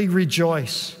greatly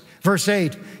rejoice. Verse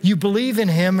 8, you believe in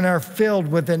him and are filled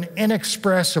with an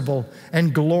inexpressible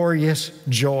and glorious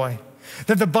joy.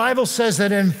 That the Bible says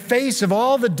that in face of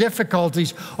all the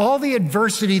difficulties, all the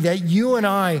adversity that you and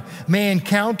I may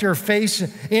encounter, face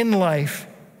in life,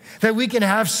 that we can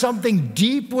have something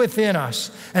deep within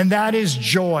us, and that is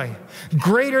joy.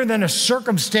 Greater than a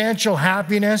circumstantial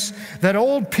happiness that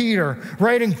old Peter,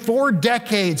 writing 4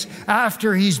 decades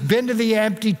after he's been to the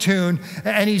empty tomb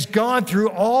and he's gone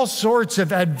through all sorts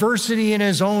of adversity in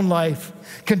his own life,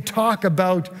 can talk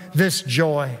about this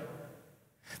joy.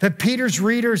 That Peter's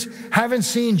readers haven't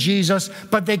seen Jesus,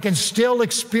 but they can still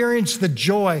experience the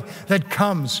joy that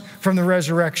comes from the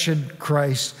resurrection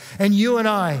Christ. And you and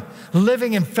I,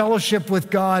 living in fellowship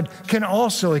with God, can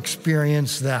also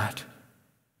experience that.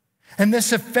 And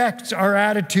this affects our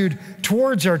attitude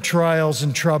towards our trials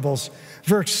and troubles.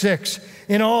 Verse 6,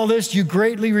 in all this you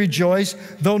greatly rejoice,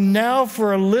 though now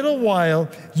for a little while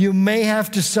you may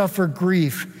have to suffer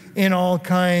grief in all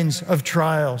kinds of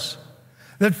trials.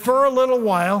 That for a little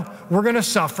while, we're going to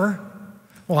suffer.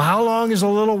 Well, how long is a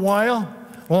little while?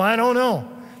 Well, I don't know.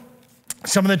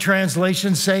 Some of the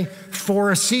translations say for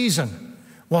a season.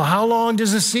 Well, how long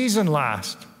does a season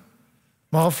last?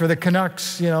 Well, for the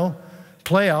Canucks,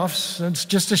 playoffs, it's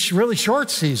just a really short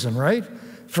season, right?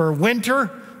 For winter,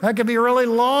 that could be a really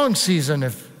long season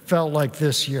if it felt like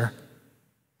this year.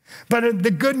 But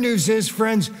the good news is,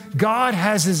 friends, God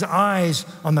has his eyes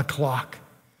on the clock.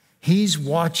 He's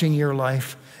watching your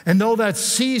life. And though that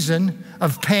season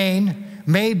of pain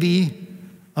may be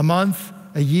a month,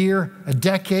 a year, a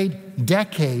decade,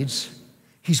 decades,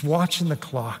 he's watching the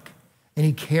clock and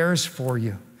he cares for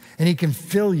you and he can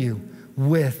fill you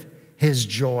with his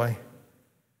joy.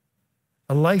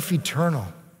 A life eternal,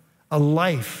 a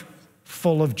life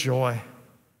full of joy.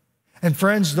 And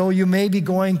friends, though you may be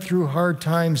going through hard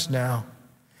times now,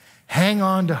 hang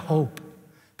on to hope,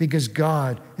 because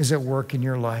God is at work in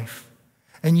your life.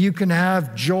 And you can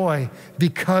have joy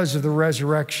because of the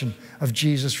resurrection of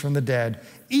Jesus from the dead,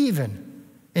 even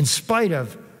in spite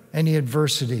of any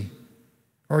adversity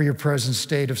or your present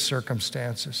state of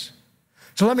circumstances.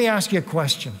 So let me ask you a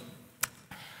question.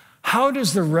 How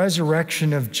does the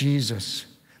resurrection of Jesus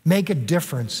make a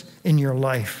difference in your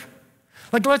life?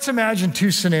 Like, let's imagine 2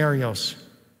 scenarios.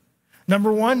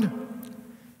 Number 1,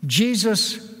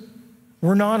 Jesus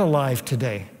were not alive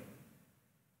today.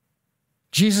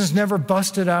 Jesus never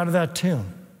busted out of that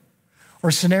tomb.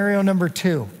 Or scenario number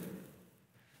 2,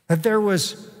 that there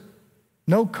was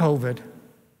no COVID,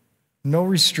 no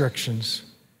restrictions.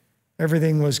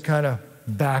 Everything was kind of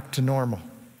back to normal.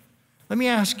 Let me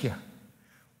ask you,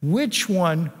 which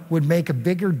one would make a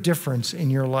bigger difference in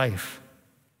your life?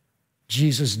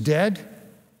 Jesus dead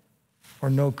or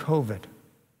no COVID?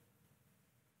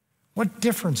 What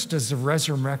difference does the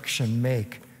resurrection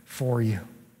make for you?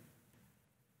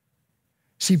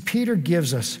 See, Peter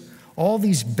gives us all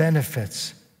these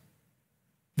benefits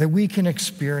that we can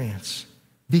experience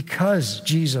because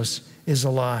Jesus is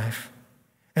alive.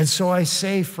 And so I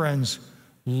say, friends,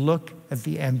 look at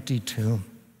the empty tomb.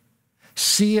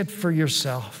 See it for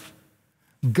yourself.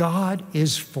 God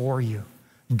is for you.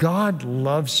 God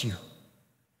loves you.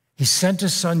 He sent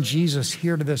his son Jesus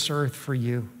here to this earth for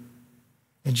you.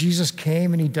 And Jesus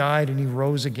came and he died and he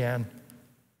rose again.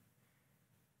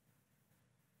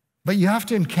 But you have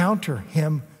to encounter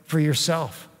him for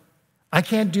yourself. I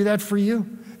can't do that for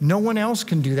you. No one else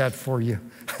can do that for you.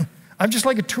 I'm just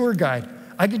like a tour guide.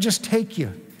 I could just take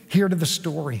you here to the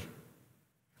story.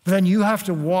 But then you have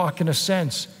to walk, in a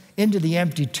sense, into the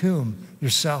empty tomb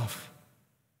yourself.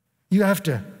 You have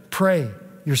to pray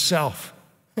yourself.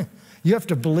 You have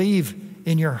to believe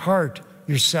in your heart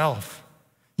yourself.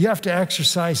 You have to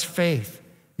exercise faith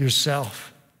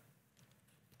yourself.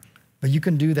 But you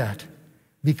can do that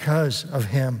because of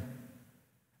him.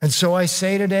 And so I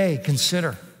say today,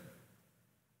 consider.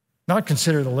 Not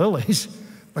consider the lilies,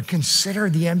 but consider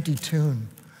the empty tomb.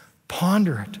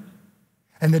 Ponder it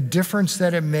and the difference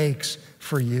that it makes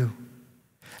for you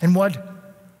and what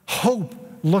hope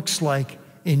looks like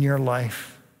in your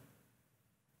life.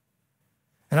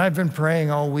 And I've been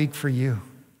praying all week for you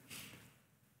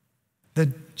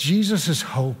that Jesus'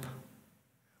 hope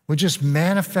would just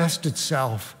manifest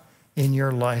itself in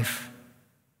your life.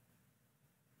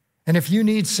 And if you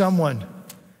need someone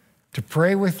to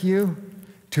pray with you,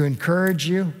 to encourage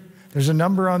you, there's a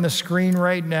number on the screen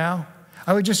right now.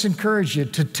 I would just encourage you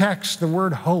to text the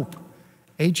word hope,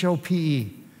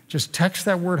 H-O-P-E. Just text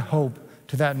that word hope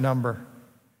to that number.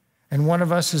 And one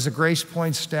of us as a Grace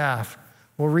Point staff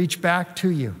will reach back to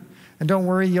you. And don't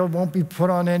worry, you won't be put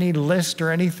on any list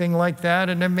or anything like that.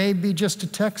 And it may be just a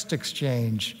text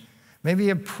exchange, maybe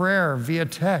a prayer via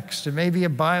text, it may be a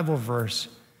Bible verse.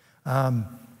 In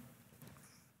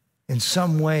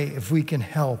some way, if we can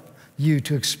help you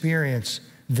to experience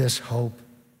this hope.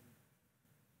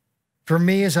 For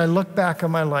me, as I look back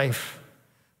on my life,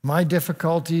 my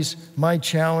difficulties, my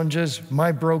challenges,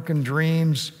 my broken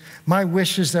dreams, my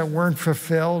wishes that weren't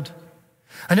fulfilled,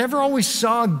 I never always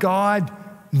saw God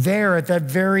there at that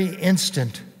very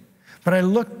instant. But I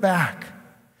look back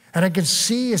and I can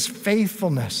see his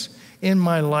faithfulness in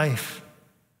my life.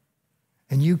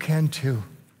 And you can too,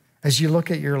 as you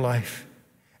look at your life.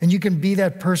 And you can be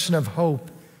that person of hope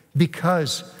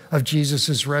because of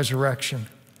Jesus' resurrection.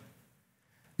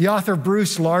 The author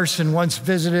Bruce Larson once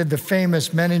visited the famous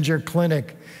Menninger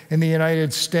Clinic in the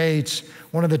United States,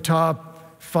 one of the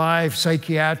top 5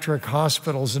 psychiatric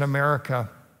hospitals in America.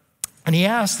 And he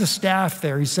asked the staff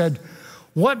there, he said,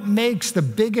 what makes the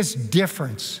biggest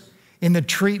difference in the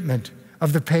treatment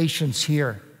of the patients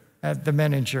here at the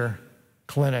Menninger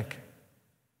Clinic?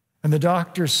 And the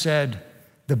doctor said,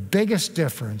 the biggest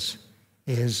difference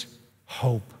is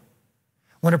hope.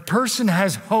 When a person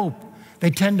has hope,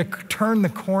 they tend to turn the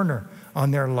corner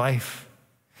on their life.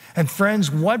 And friends,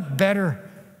 what better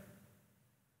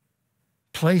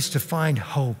place to find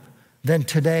hope than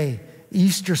today,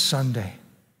 Easter Sunday,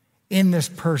 in this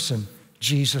person,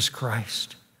 Jesus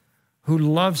Christ, who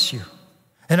loves you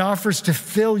and offers to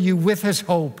fill you with his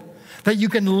hope, that you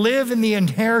can live in the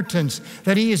inheritance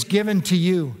that he has given to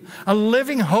you, a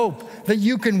living hope that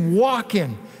you can walk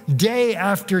in day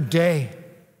after day,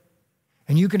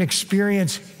 and you can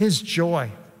experience his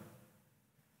joy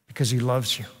because he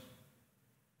loves you.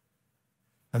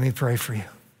 Let me pray for you.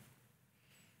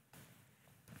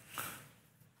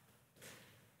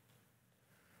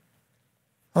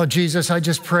 Oh, Jesus, I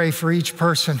just pray for each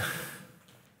person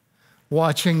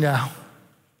watching now.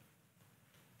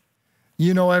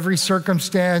 You know every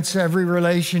circumstance, every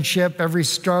relationship, every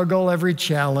struggle, every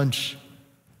challenge.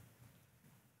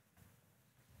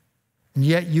 And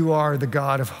yet you are the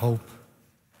God of hope.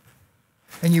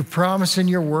 And you promise in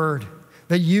your word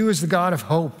that you, as the God of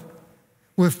hope,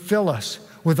 will fill us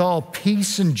with all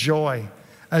peace and joy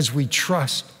as we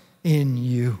trust in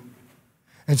you.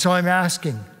 And so I'm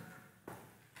asking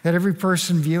that every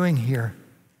person viewing here,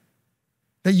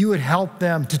 that you would help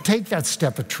them to take that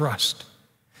step of trust.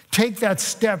 Take that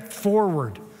step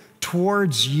forward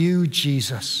towards you,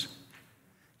 Jesus,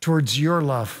 towards your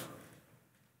love,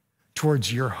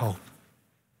 towards your hope.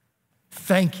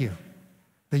 Thank you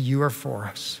that you are for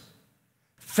us.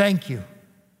 Thank you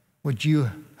what you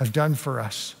have done for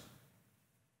us.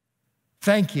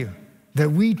 Thank you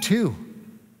that we too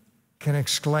can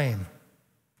exclaim,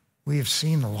 we have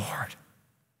seen the Lord.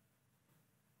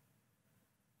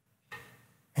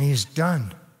 And he has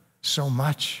done so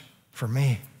much for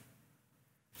me.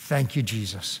 Thank you,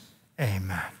 Jesus.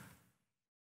 Amen.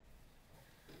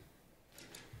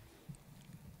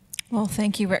 Well,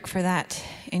 thank you, Rick, for that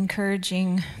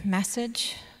encouraging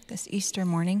message this Easter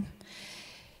morning.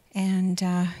 And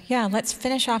let's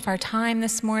finish off our time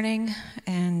this morning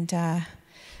and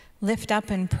lift up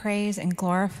and praise and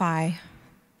glorify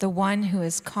the one who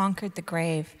has conquered the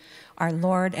grave, our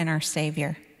Lord and our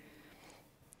Savior.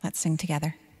 Let's sing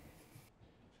together.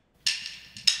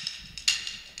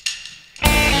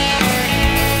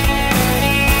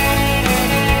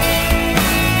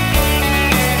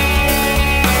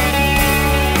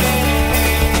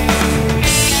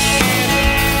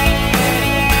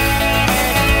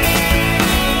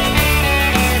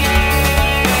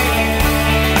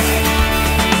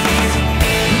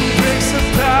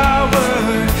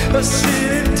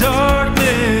 Sit in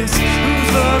darkness,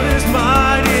 whose love is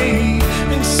mighty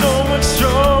and so much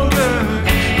stronger.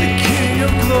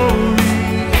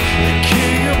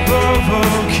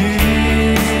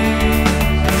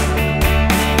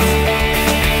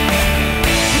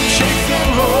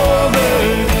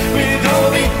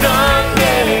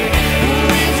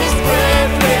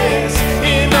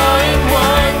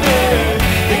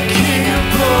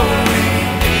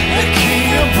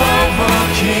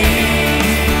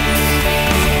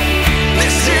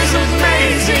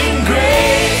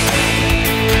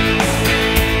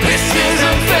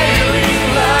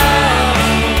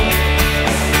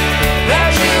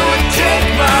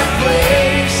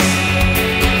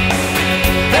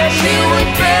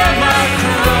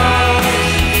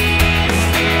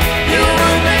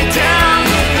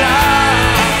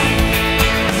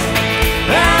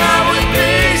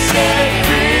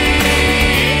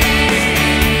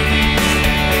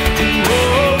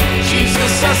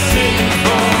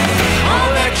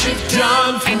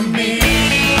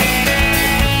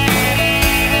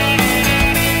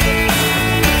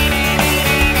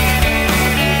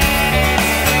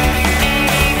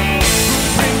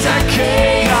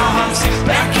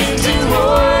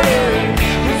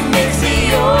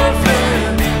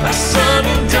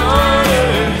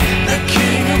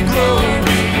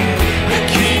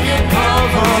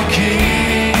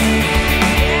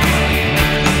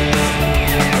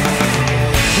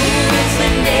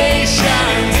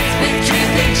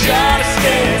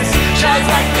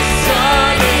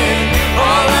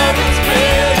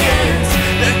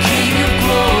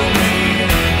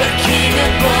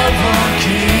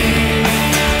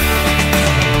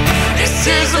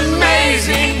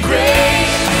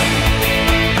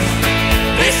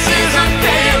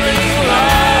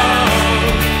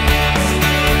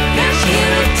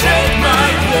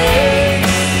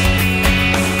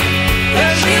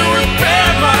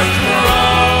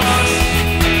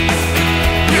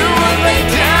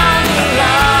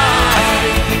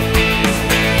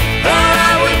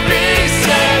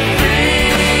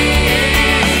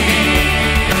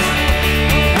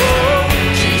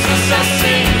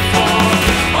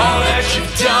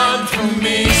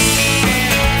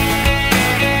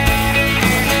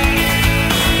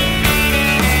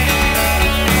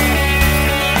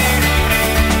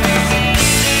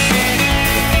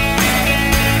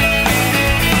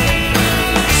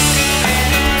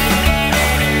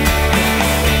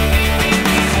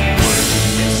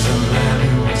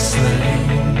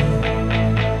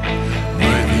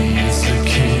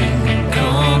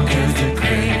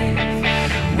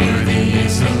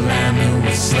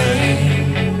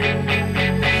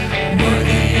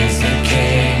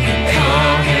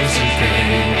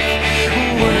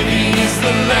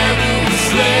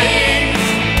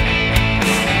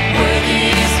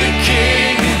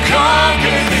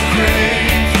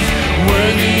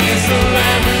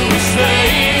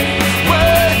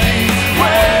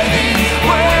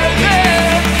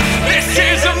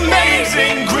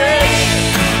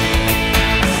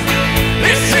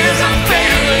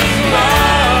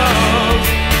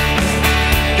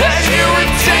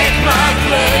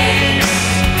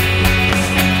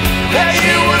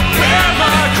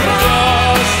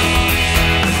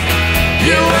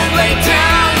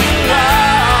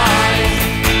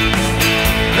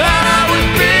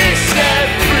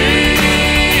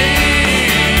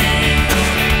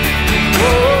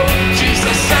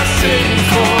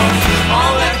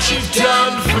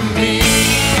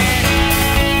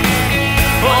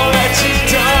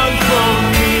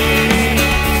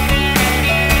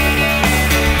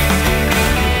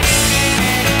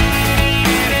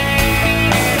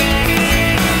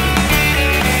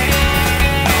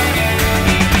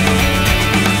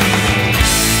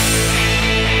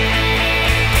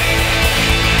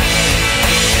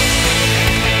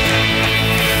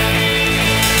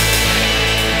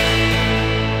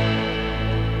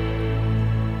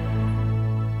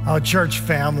 Oh, church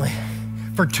family,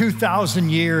 for 2,000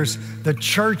 years, the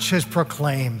church has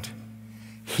proclaimed,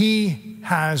 He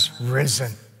has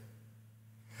risen.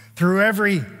 Through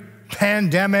every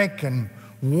pandemic and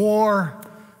war,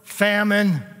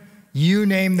 famine, you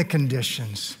name the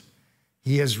conditions,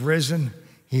 He has risen.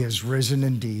 He has risen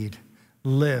indeed.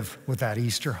 Live with that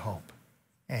Easter hope.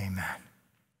 Amen.